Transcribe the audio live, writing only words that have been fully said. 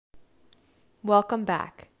Welcome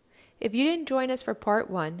back. If you didn't join us for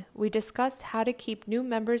part 1, we discussed how to keep new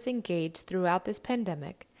members engaged throughout this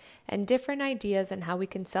pandemic and different ideas on how we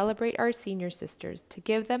can celebrate our senior sisters to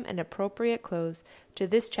give them an appropriate close to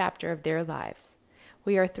this chapter of their lives.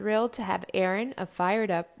 We are thrilled to have Erin of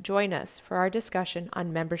Fired Up join us for our discussion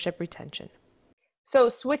on membership retention. So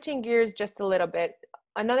switching gears just a little bit,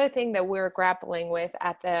 another thing that we're grappling with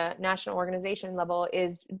at the national organization level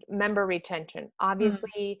is member retention.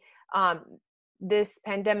 Obviously, this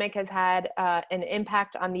pandemic has had an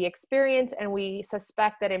impact on the experience, and we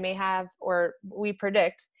suspect that it may have, or we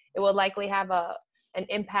predict it will likely have an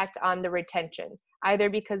impact on the retention, either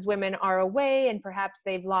because women are away and perhaps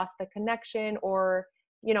they've lost the connection, or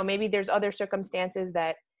maybe there's other circumstances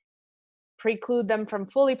that preclude them from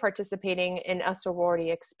fully participating in a sorority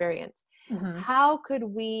experience. Mm-hmm. How could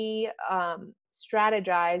we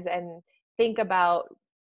strategize and think about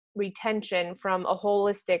retention from a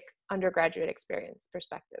holistic undergraduate experience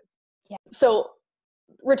perspective? Yeah. So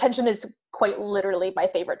retention is quite literally my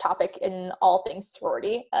favorite topic in all things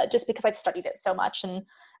sorority, just because I've studied it so much. And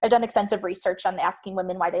I've done extensive research on asking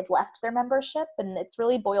women why they've left their membership. And it's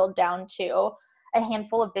really boiled down to a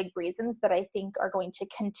handful of big reasons that I think are going to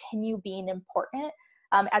continue being important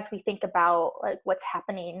as we think about what's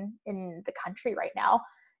happening in the country right now.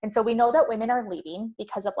 And so we know that women are leaving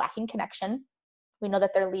because of lacking connection. We know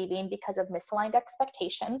that they're leaving because of misaligned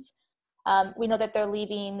expectations. We know that they're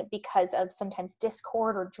leaving because of sometimes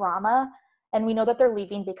discord or drama. And we know that they're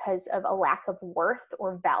leaving because of a lack of worth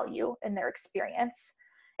or value in their experience.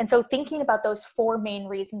 And so thinking about those 4 main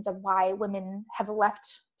reasons of why women have left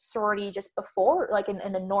sorority just before, like in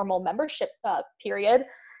a normal membership period,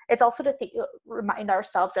 it's also to remind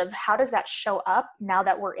ourselves of how does that show up now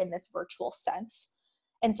that we're in this virtual sense.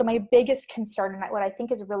 And so my biggest concern, and what I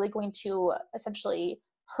think is really going to essentially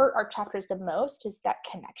hurt our chapters the most, is that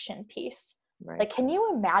connection piece. Right. Like, can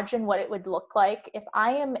you imagine what it would look like if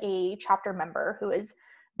I am a chapter member who has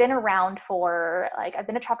been around for, I've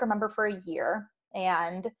been a chapter member for a year,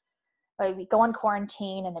 and we go on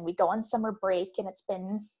quarantine, and then we go on summer break, and it's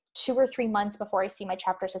been 2 or 3 months before I see my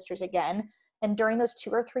chapter sisters again. And during those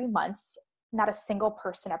 2 or 3 months, not a single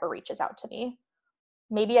person ever reaches out to me.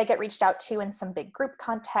 Maybe I get reached out to in some big group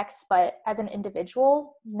context, but as an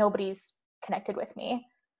individual, nobody's connected with me.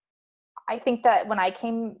 I think that when I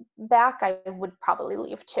came back, I would probably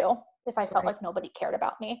leave too, if I felt like nobody cared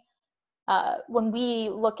about me. When we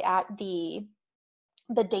look at the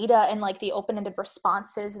data and the open-ended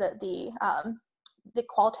responses, that the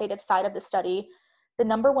qualitative side of the study, the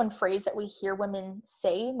number one phrase that we hear women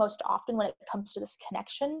say most often when it comes to this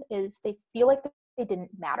connection is they feel like they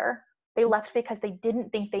didn't matter. They left because they didn't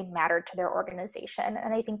think they mattered to their organization.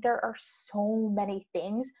 And I think there are so many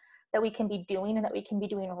things that we can be doing and that we can be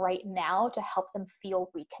doing right now to help them feel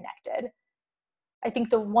reconnected. I think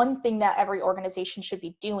the one thing that every organization should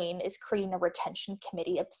be doing is creating a retention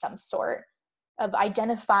committee of some sort, of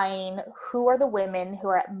identifying who are the women who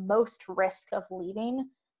are at most risk of leaving.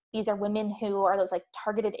 These are women who are those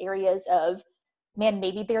targeted areas of, man,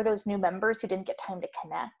 maybe they're those new members who didn't get time to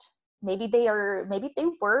connect. Maybe they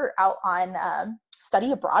were out on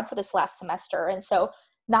study abroad for this last semester. And so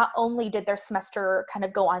not only did their semester kind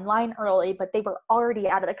of go online early, but they were already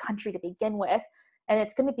out of the country to begin with. And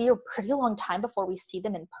it's going to be a pretty long time before we see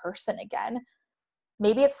them in person again.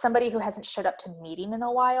 Maybe it's somebody who hasn't showed up to meeting in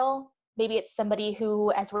a while. Maybe it's somebody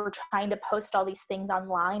who, as we're trying to post all these things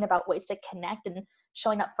online about ways to connect and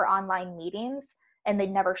showing up for online meetings, and they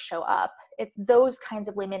never show up. It's those kinds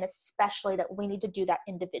of women especially that we need to do that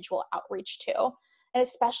individual outreach to. And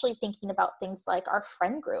especially thinking about things like our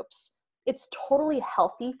friend groups. It's totally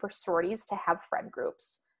healthy for sororities to have friend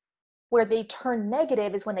groups. Where they turn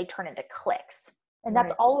negative is when they turn into cliques. And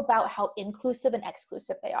that's all about how inclusive and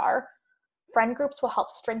exclusive they are. Friend groups will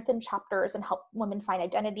help strengthen chapters and help women find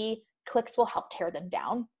identity. Cliques will help tear them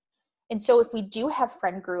down. And so if we do have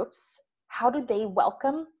friend groups, how do they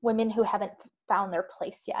welcome women who haven't found their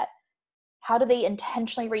place yet? How do they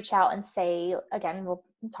intentionally reach out and say, again, we'll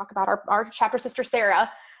talk about our chapter sister, Sarah,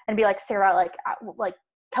 and be like, Sarah,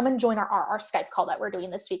 come and join our Skype call that we're doing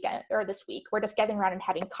this weekend or this week. We're just getting around and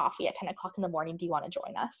having coffee at 10 o'clock in the morning. Do you want to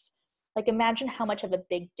join us? Imagine how much of a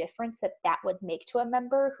big difference that would make to a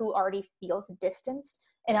member who already feels distance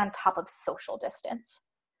and on top of social distance.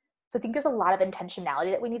 So I think there's a lot of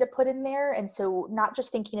intentionality that we need to put in there. And so not just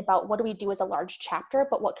thinking about what do we do as a large chapter,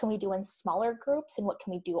 but what can we do in smaller groups and what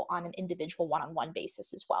can we do on an individual one-on-one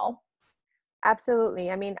basis as well? Absolutely.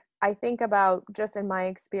 I mean, I think about just in my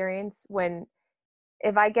experience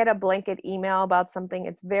if I get a blanket email about something,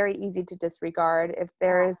 it's very easy to disregard. If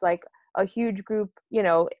there is a huge group,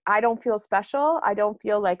 I don't feel special. I don't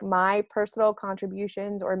feel like my personal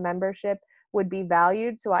contributions or membership would be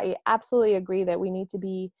valued. So I absolutely agree that we need to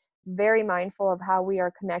be very mindful of how we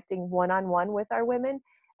are connecting one-on-one with our women,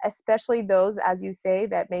 especially those, as you say,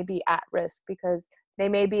 that may be at risk because they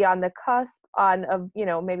may be on the cusp of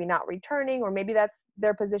maybe not returning, or maybe that's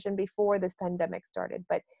their position before this pandemic started.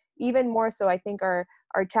 But even more so, I think our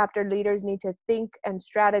chapter leaders need to think and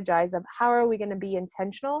strategize of how are we going to be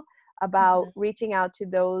intentional about reaching out to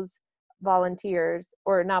those volunteers,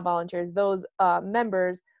 or not volunteers, those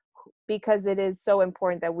members, because it is so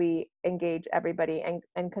important that we engage everybody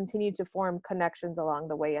and continue to form connections along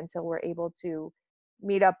the way until we're able to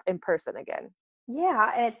meet up in person again.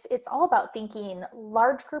 Yeah, and it's all about thinking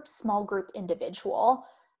large group, small group, individual.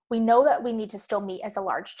 We know that we need to still meet as a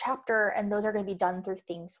large chapter, and those are going to be done through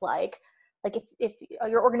things like if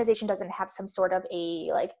your organization doesn't have some sort of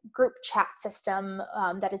a like group chat system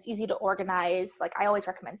that is easy to organize, like I always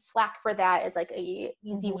recommend Slack for that as like a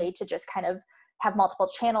easy way to just kind of have multiple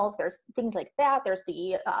channels. There's things like that. There's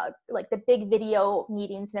the like the big video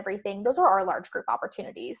meetings and everything. Those are our large group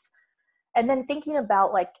opportunities. And then thinking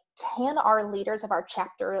about like, can our leaders of our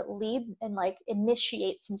chapter lead and like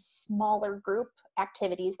initiate some smaller group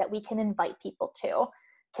activities that we can invite people to?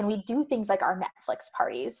 Can we do things like our Netflix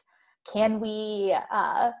parties? Can we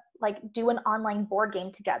like do an online board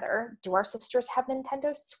game together? Do our sisters have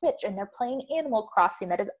Nintendo Switch and they're playing Animal Crossing?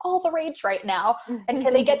 That is all the rage right now. And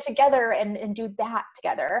can they get together and do that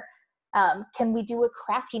together? Can we do a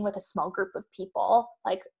crafting with a small group of people?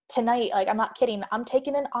 Like tonight, like I'm not kidding, I'm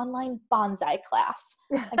taking an online bonsai class.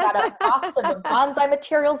 I got a box of bonsai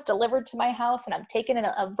materials delivered to my house, and I'm taking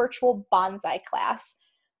a virtual bonsai class.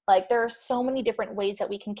 Like there are so many different ways that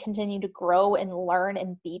we can continue to grow and learn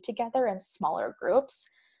and be together in smaller groups.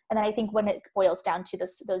 And then I think when it boils down to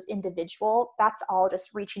those individual, that's all just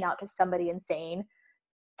reaching out to somebody and saying,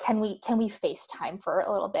 can we FaceTime for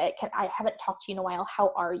a little bit? I haven't talked to you in a while.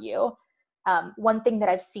 How are you? One thing that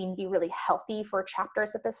I've seen be really healthy for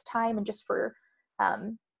chapters at this time, and just for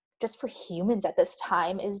humans at this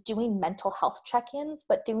time, is doing mental health check-ins,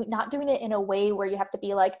 but not doing it in a way where you have to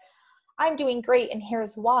be like, I'm doing great and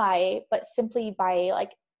here's why, but simply by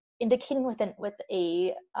like indicating with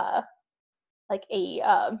a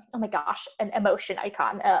oh my gosh, an emotion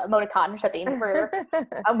icon, emoticon or something, where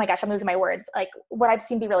oh my gosh, I'm losing my words. Like what I've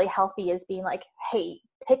seen be really healthy is being like, hey,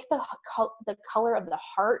 pick the color of the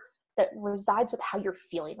heart that resides with how you're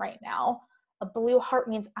feeling right now. A blue heart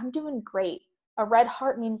means I'm doing great. A red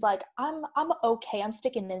heart means like I'm okay, I'm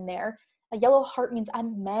sticking in there. A yellow heart means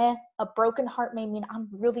I'm meh. A broken heart may mean I'm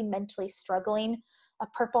really mentally struggling. A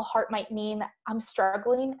purple heart might mean I'm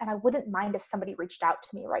struggling and I wouldn't mind if somebody reached out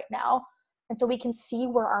to me right now. And so we can see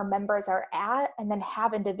where our members are at, and then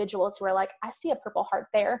have individuals who are like, I see a purple heart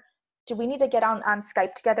there. Do we need to get on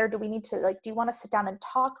Skype together? Do we need to like, do you want to sit down and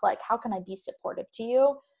talk? Like, how can I be supportive to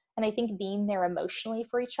you? And I think being there emotionally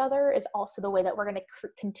for each other is also the way that we're going to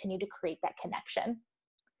continue to create that connection.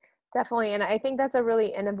 Definitely. And I think that's a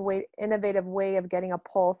really innovative way of getting a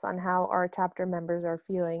pulse on how our chapter members are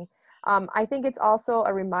feeling. I think it's also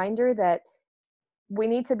a reminder that we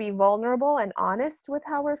need to be vulnerable and honest with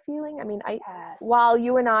how we're feeling. I mean, Yes. While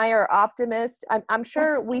you and I are optimists, I'm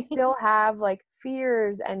sure we still have like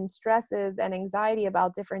fears and stresses and anxiety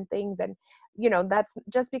about different things. And, that's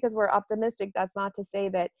just because we're optimistic, that's not to say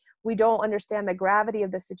that we don't understand the gravity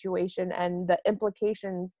of the situation and the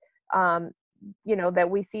implications, that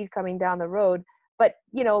we see coming down the road. But,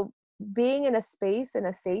 being in a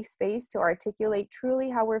safe space to articulate truly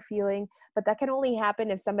how we're feeling, but that can only happen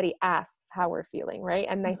if somebody asks how we're feeling, right?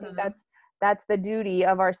 And I think that's the duty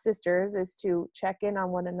of our sisters, is to check in on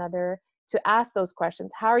one another, to ask those questions.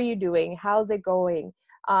 How are you doing? How's it going?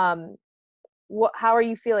 How are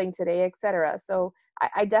you feeling today, etc. So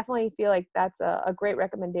I definitely feel like that's a great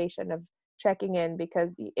recommendation of checking in,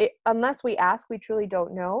 because unless we ask, we truly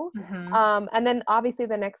don't know. And then obviously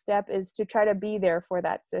the next step is to try to be there for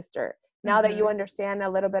that sister. Now that you understand a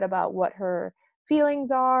little bit about what her feelings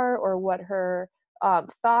are, or what her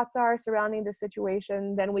thoughts are surrounding the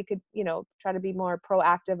situation, then we could, try to be more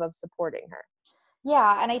proactive of supporting her.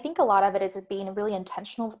 Yeah, and I think a lot of it is being really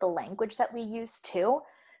intentional with the language that we use too.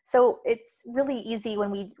 So it's really easy when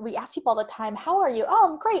we ask people all the time, how are you? Oh,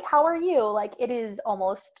 I'm great. How are you? Like it is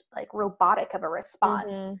almost like robotic of a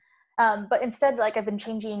response. But instead, like I've been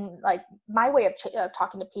changing like my way of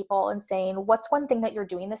talking to people and saying, what's one thing that you're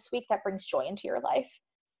doing this week that brings joy into your life?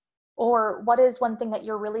 Or what is one thing that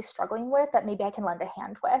you're really struggling with that maybe I can lend a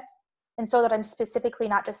hand with? And so that I'm specifically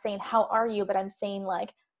not just saying, how are you? But I'm saying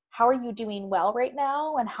like, how are you doing well right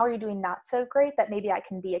now? And how are you doing not so great that maybe I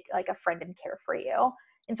can be like a friend and care for you?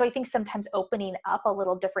 And so I think sometimes opening up a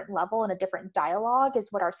little different level and a different dialogue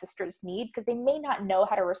is what our sisters need, because they may not know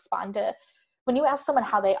how to respond to, when you ask someone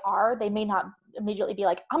how they are, they may not immediately be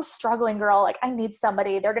like, I'm struggling, girl. Like, I need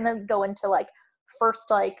somebody. They're going to go into like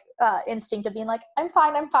first instinct of being like, I'm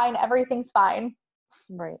fine. Everything's fine.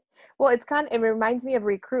 Right. Well, it reminds me of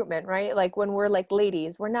recruitment, right? Like when we're like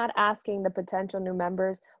ladies, we're not asking the potential new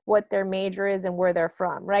members what their major is and where they're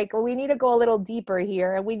from, right? Well, we need to go a little deeper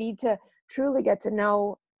here, and we need to truly get to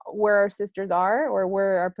know where our sisters are or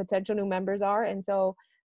where our potential new members are. And so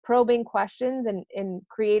probing questions and in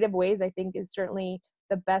creative ways, I think, is certainly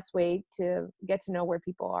the best way to get to know where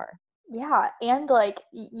people are. Yeah. And like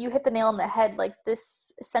you hit the nail on the head. Like,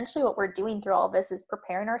 this, essentially what we're doing through all of this is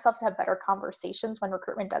preparing ourselves to have better conversations when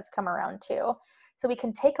recruitment does come around too. So we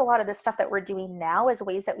can take a lot of the stuff that we're doing now as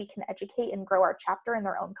ways that we can educate and grow our chapter in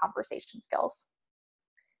their own conversation skills.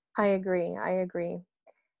 I agree.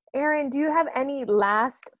 Erin, do you have any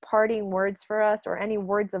last parting words for us or any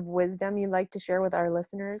words of wisdom you'd like to share with our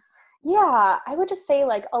listeners? Yeah, I would just say,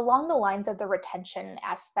 like, along the lines of the retention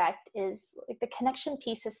aspect, is like the connection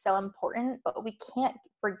piece is so important, but we can't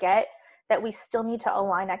forget that we still need to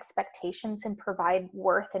align expectations and provide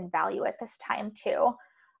worth and value at this time too.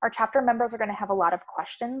 Our chapter members are going to have a lot of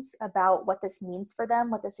questions about what this means for them,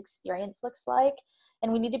 what this experience looks like.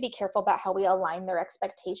 And we need to be careful about how we align their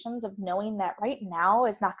expectations of knowing that right now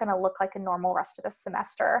is not going to look like a normal rest of the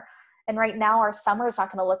semester. And right now, our summer is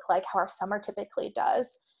not going to look like how our summer typically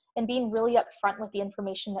does. And being really upfront with the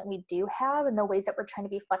information that we do have and the ways that we're trying to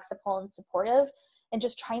be flexible and supportive, and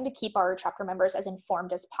just trying to keep our chapter members as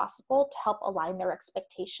informed as possible to help align their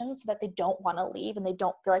expectations so that they don't want to leave and they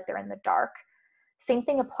don't feel like they're in the dark. Same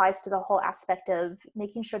thing applies to the whole aspect of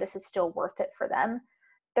making sure this is still worth it for them.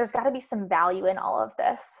 There's got to be some value in all of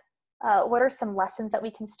this. What are some lessons that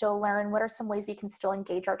we can still learn? What are some ways we can still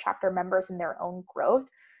engage our chapter members in their own growth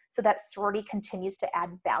so that sorority continues to add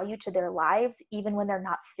value to their lives, even when they're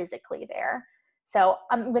not physically there? So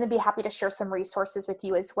I'm going to be happy to share some resources with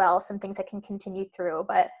you as well, some things I can continue through,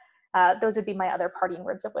 but those would be my other parting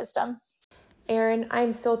words of wisdom. Erin,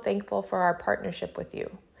 I'm so thankful for our partnership with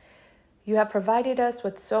you. You have provided us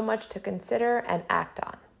with so much to consider and act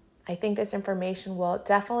on. I think this information will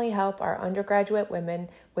definitely help our undergraduate women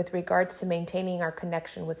with regards to maintaining our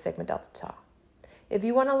connection with Sigma Delta Tau. If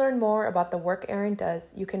you want to learn more about the work Erin does,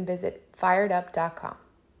 you can visit firedup.com.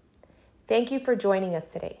 Thank you for joining us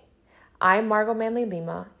today. I'm Margot Manley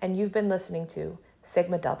Lima, and you've been listening to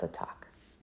Sigma Delta Talk.